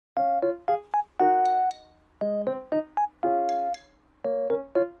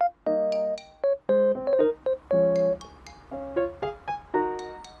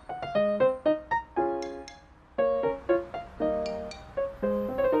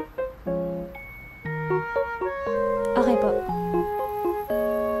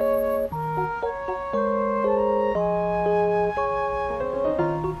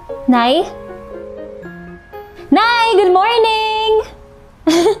Nay? Nay, good morning!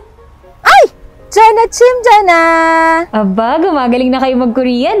 Ay! Jana! Aba, gumagaling na kayo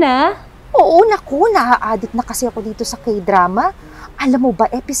mag-Korean, ah. Oo, naku, naa-addict na kasi ako dito sa K-drama. Alam mo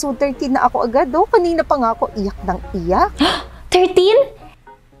ba, episode 13 na ako agad, oh. Kanina pa nga ako iyak ng iyak.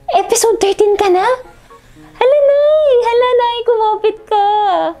 13? Episode 13 ka na? Hala, Nay, kumapit ka.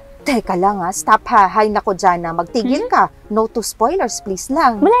 Teka lang stop ha. Hay nako, Jana, magtigil ka. No to spoilers, please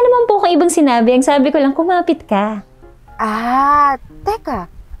lang. Wala naman po akong ibang sinabi. Ang sabi ko lang, kumapit ka. Teka.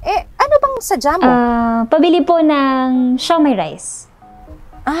 Ano bang sadya mo? Pabili po ng Sharmae rice.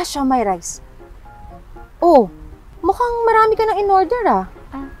 Sharmae rice. Oh, mukhang marami ka nang in-order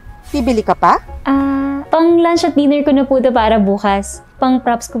Bibili ka pa? Pang lunch at dinner ko na po ito para bukas. Pang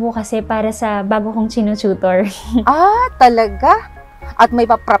props ko po kasi para sa bago kong chino-tutor. Talaga? At may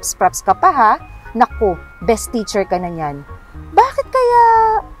pa-props ka pa ha? Naku, best teacher ka na yan. Bakit kaya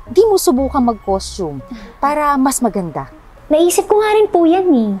di mo subukan mag-costume para mas maganda? Naisip ko nga rin po yan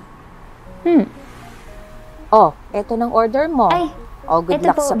eh. Oh, eto ng order mo. Ay, good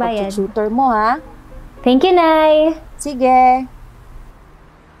luck sa pag-tutor mo ha. Thank you, Nay. Sige.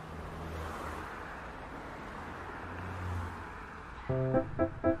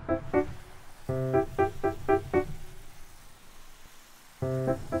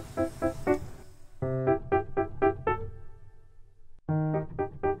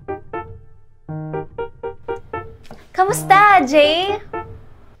 Kamusta, Jay?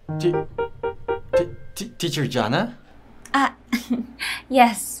 Teacher Jana?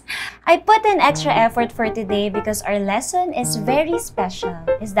 Yes. I put in extra effort for today because our lesson is very special.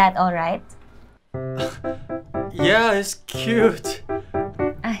 Is that all right? Yeah, it's cute.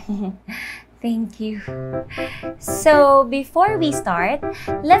 Thank you. So, before we start,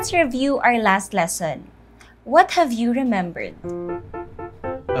 let's review our last lesson. What have you remembered?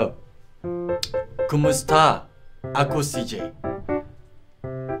 Kumusta? Ako CJ.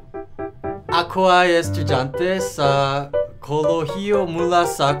 Ako ay estudyante sa Kolohio mula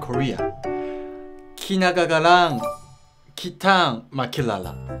sa Korea. Kinagagalang kitang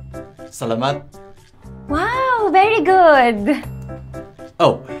makilala. Salamat. Wow, very good.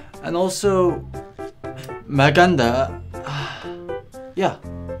 Oh, and also maganda. Yeah,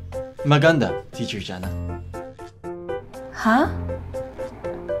 maganda, Teacher Jana. Huh?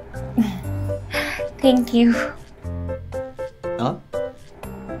 Thank you.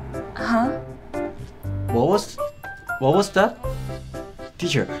 Huh? What was that?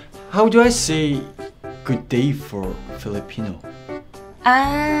 Teacher, how do I say good day for Filipino?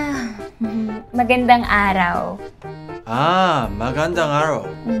 Magandang araw. Magandang araw.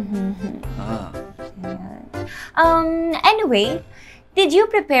 Anyway, did you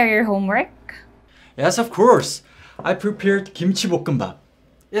prepare your homework? Yes, of course. I prepared kimchi bokkeumbap.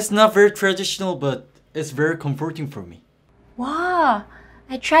 It's not very traditional, but it's very comforting for me. Wow,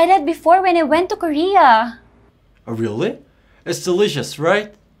 I tried that before when I went to Korea. Oh, really? It's delicious,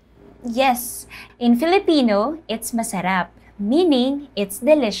 right? Yes. In Filipino, it's masarap, meaning it's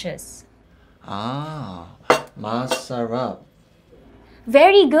delicious. Masarap.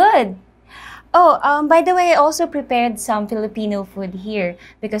 Very good. Oh, by the way, I also prepared some Filipino food here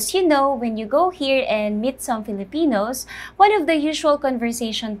because you know, when you go here and meet some Filipinos, one of the usual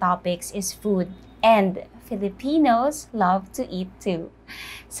conversation topics is food. And Filipinos love to eat too.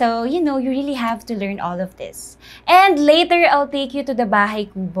 So, you know, you really have to learn all of this. And later, I'll take you to the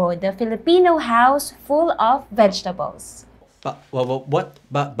Bahay Kubo, the Filipino house full of vegetables. What?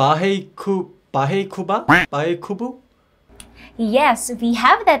 Bahay kuba? Bahay kubo? Yes, we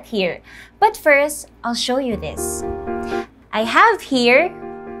have that here. But first, I'll show you this. I have here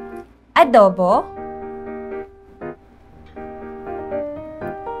adobo,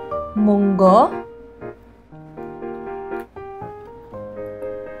 munggo,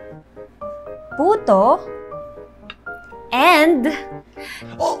 puto, and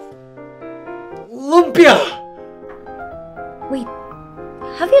lumpia! Wait,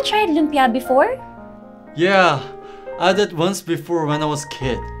 have you tried lumpia before? Yeah, I did once before when I was a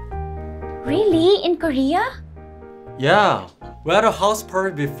kid. Really? In Korea? Yeah, we had a house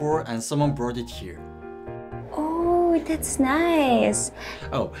party before and someone brought it here. Oh, that's nice.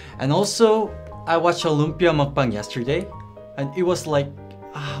 Oh, and also, I watched a lumpia mukbang yesterday, and it was like,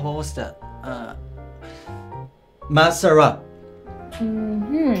 what was that? Masarap.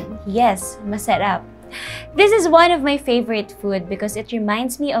 Yes, masarap. This is one of my favorite food because it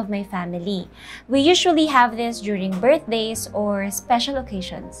reminds me of my family. We usually have this during birthdays or special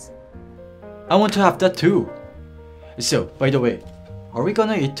occasions. I want to have that too. So, by the way, are we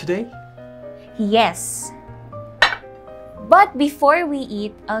gonna eat today? Yes. But before we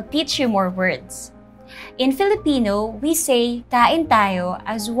eat, I'll teach you more words. In Filipino, we say kain tayo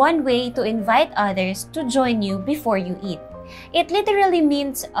as one way to invite others to join you before you eat. It literally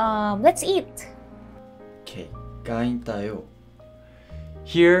means, let's eat. Okay, kain tayo.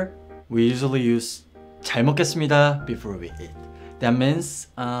 Here, we usually use 잘 먹겠습니다 before we eat. That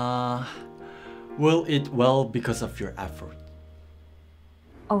means, we'll eat well because of your effort.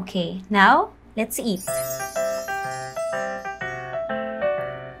 Okay, now, let's eat.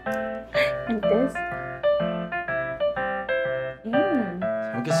 Like this.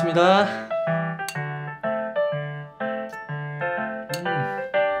 잘 먹겠습니다.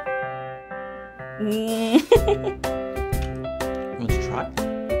 You want to try?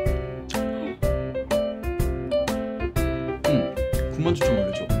 군만두 좀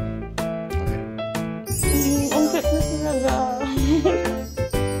올려줘. Ang cute na talaga.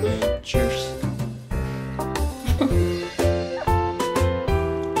 Cheers.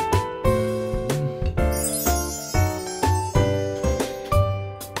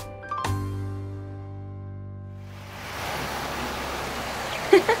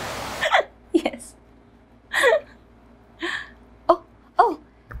 Yes.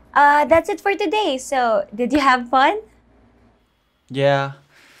 That's it for today. So, did you have fun? Yeah.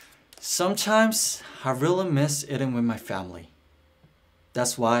 Sometimes I really miss eating with my family.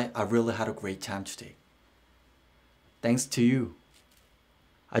 That's why I really had a great time today. Thanks to you.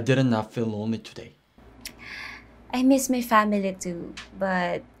 I did not feel lonely today. I miss my family too,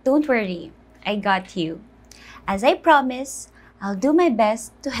 but don't worry, I got you. As I promised, I'll do my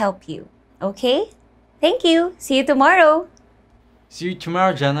best to help you. Okay? Thank you. See you tomorrow. See you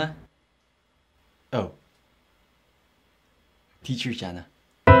tomorrow, Jana. Oh. Teacher Jana.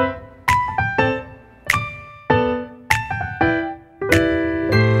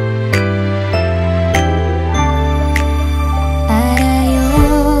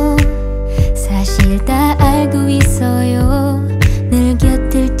 알아요. 사실 다 알고 있어요. 늘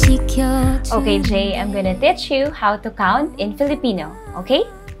곁을 지켜줘. Okay, Jay, I'm gonna teach you how to count in Filipino. Okay?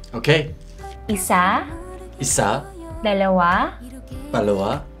 Okay. Isa, Isa, dalawa,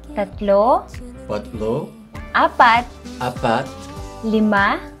 dalawa, tatlo, tatlo, apat, apat,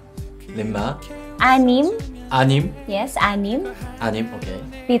 lima, lima, anim, anim, yes, anim, anim, okay.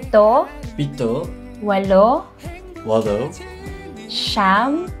 pito, Pito, walo, walo,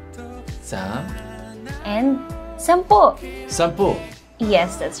 siyam, sam, and sampu. sampu.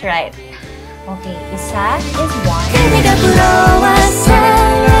 Yes, that's right. Okay, isa is one. 그대가 부러워서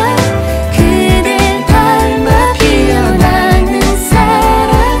그댈 닮아 피어나는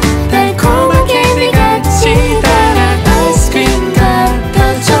사람 달콤한 캔디같이 달아 아이스크림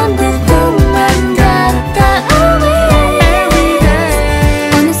같아 전부 꿈만 같아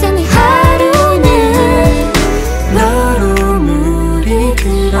everyday 어느새 내 하루는 너로 물이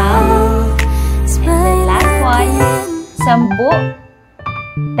들어 Last one. Sampu,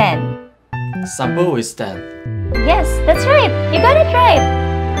 10. Sampu is 10. Yes, that's right. You got it right.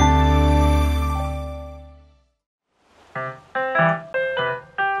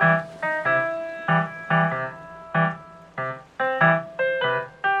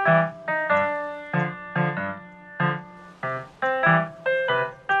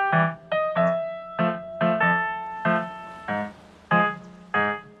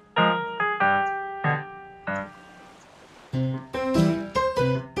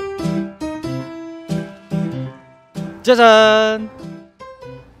 짜잔!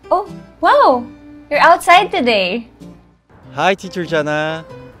 Oh, wow. You're outside today. Hi, Teacher Jana.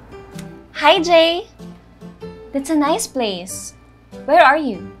 Hi, Jay. That's a nice place. Where are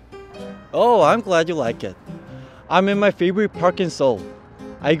you? Oh, I'm glad you like it. I'm in my favorite park in Seoul.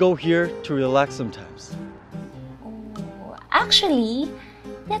 I go here to relax sometimes. Oh, actually,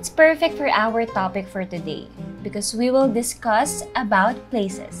 that's perfect for our topic for today because we will discuss about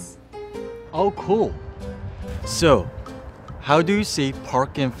places. Oh, cool. So, how do you say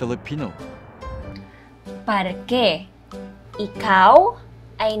park in Filipino? Parque. Ikaw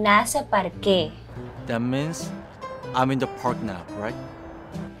ay nasa parque. That means I'm in the park now, right?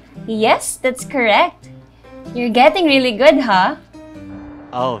 Yes, that's correct. You're getting really good, huh?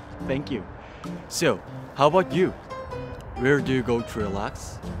 Oh, thank you. So, how about you? Where do you go to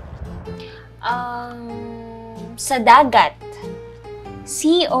relax? Sa dagat.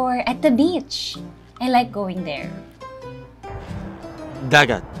 Sea or at the beach. I like going there.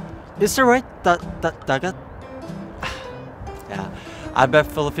 Dagat. Is that right? Dagat? Yeah, I bet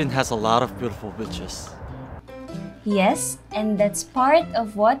Philippines has a lot of beautiful beaches. Yes, and that's part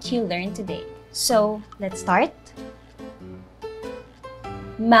of what you learned today. So, let's start.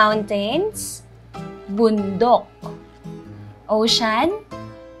 Mountains, bundok. Ocean,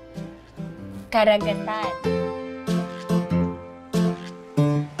 karagatan.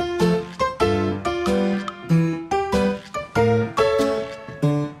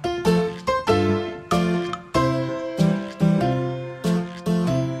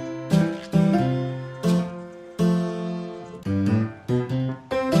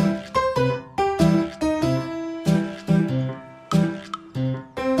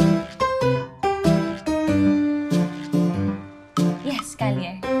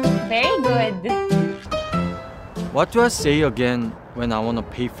 What do I say again when I want to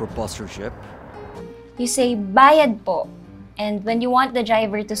pay for bus or jeep? You say bayad po. And when you want the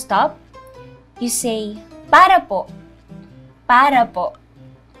driver to stop, you say para po. Para po.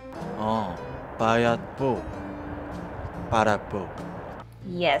 Oh, bayad po. Para po.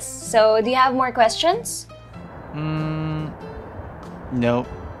 Yes. So, do you have more questions? No.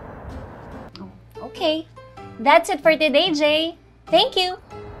 Okay. That's it for today, Jay. Thank you.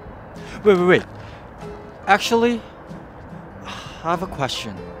 Wait. Actually, I have a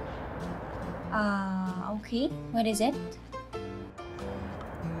question. Okay. What is it?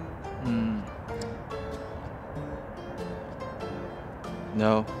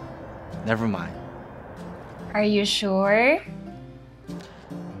 No, never mind. Are you sure?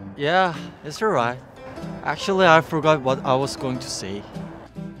 Yeah, it's alright. Actually, I forgot what I was going to say.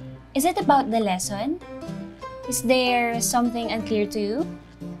 Is it about the lesson? Is there something unclear to you?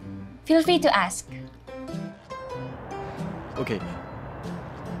 Feel free to ask. Okay.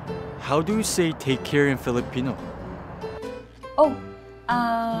 How do you say take care in Filipino? Oh,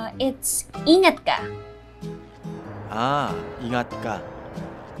 it's ingat ka. Ah, ingat ka.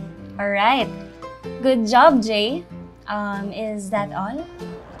 Alright. Good job, Jay. Is that all?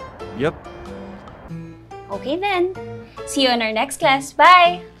 Yep. Okay then. See you in our next class.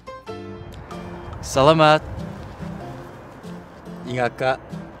 Bye! Salamat. Ingat ka.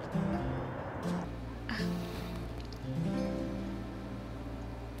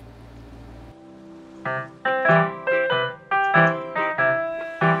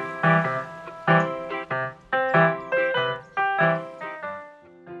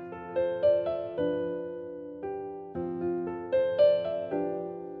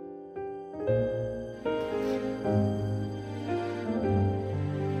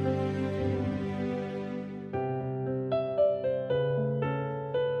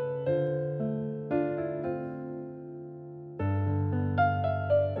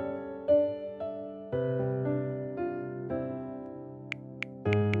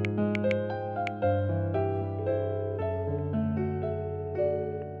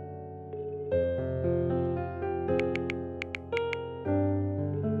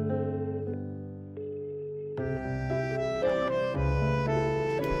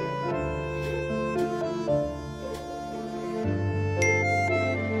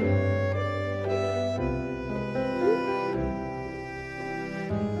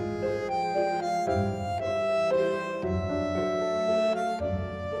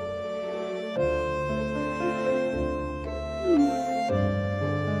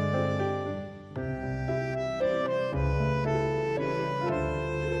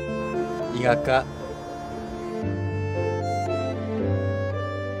 Ingat ka.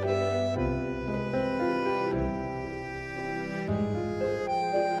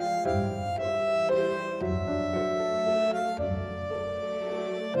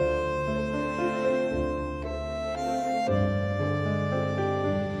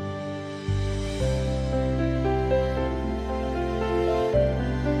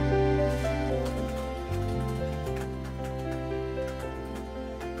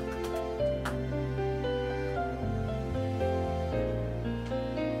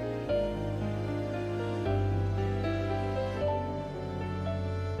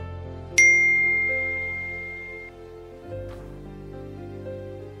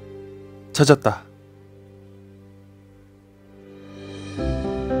 찾았다.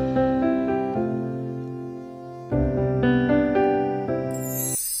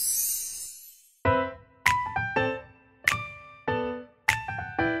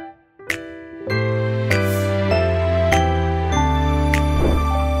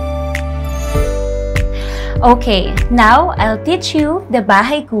 Okay, now I'll teach you the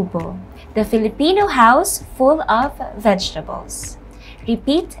bahay kubo, the Filipino house full of vegetables.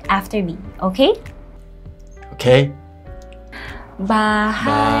 Repeat after me, okay? Okay.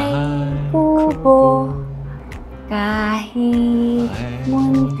 Bahay kubo, kahit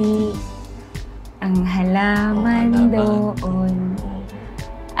munti, ang halaman doon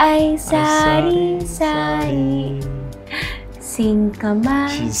ay sari-sari,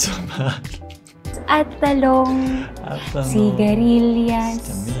 singkamas at talong,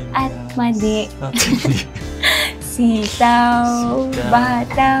 sigarilyas at madi, sitaw,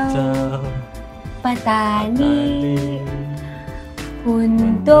 bataw, patani,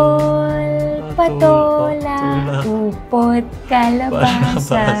 pundol, patola, upot,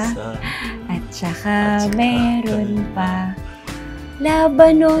 kalabasa, at saka meron pa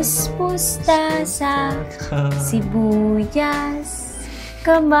labanos, mustasa, sibuyas,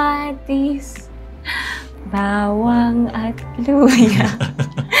 kamatis, bawang at luya.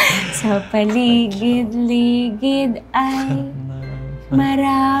 Sa paligid-ligid ay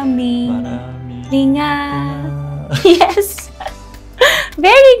maraming linga. Yes!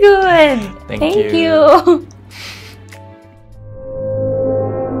 Very good! Thank you!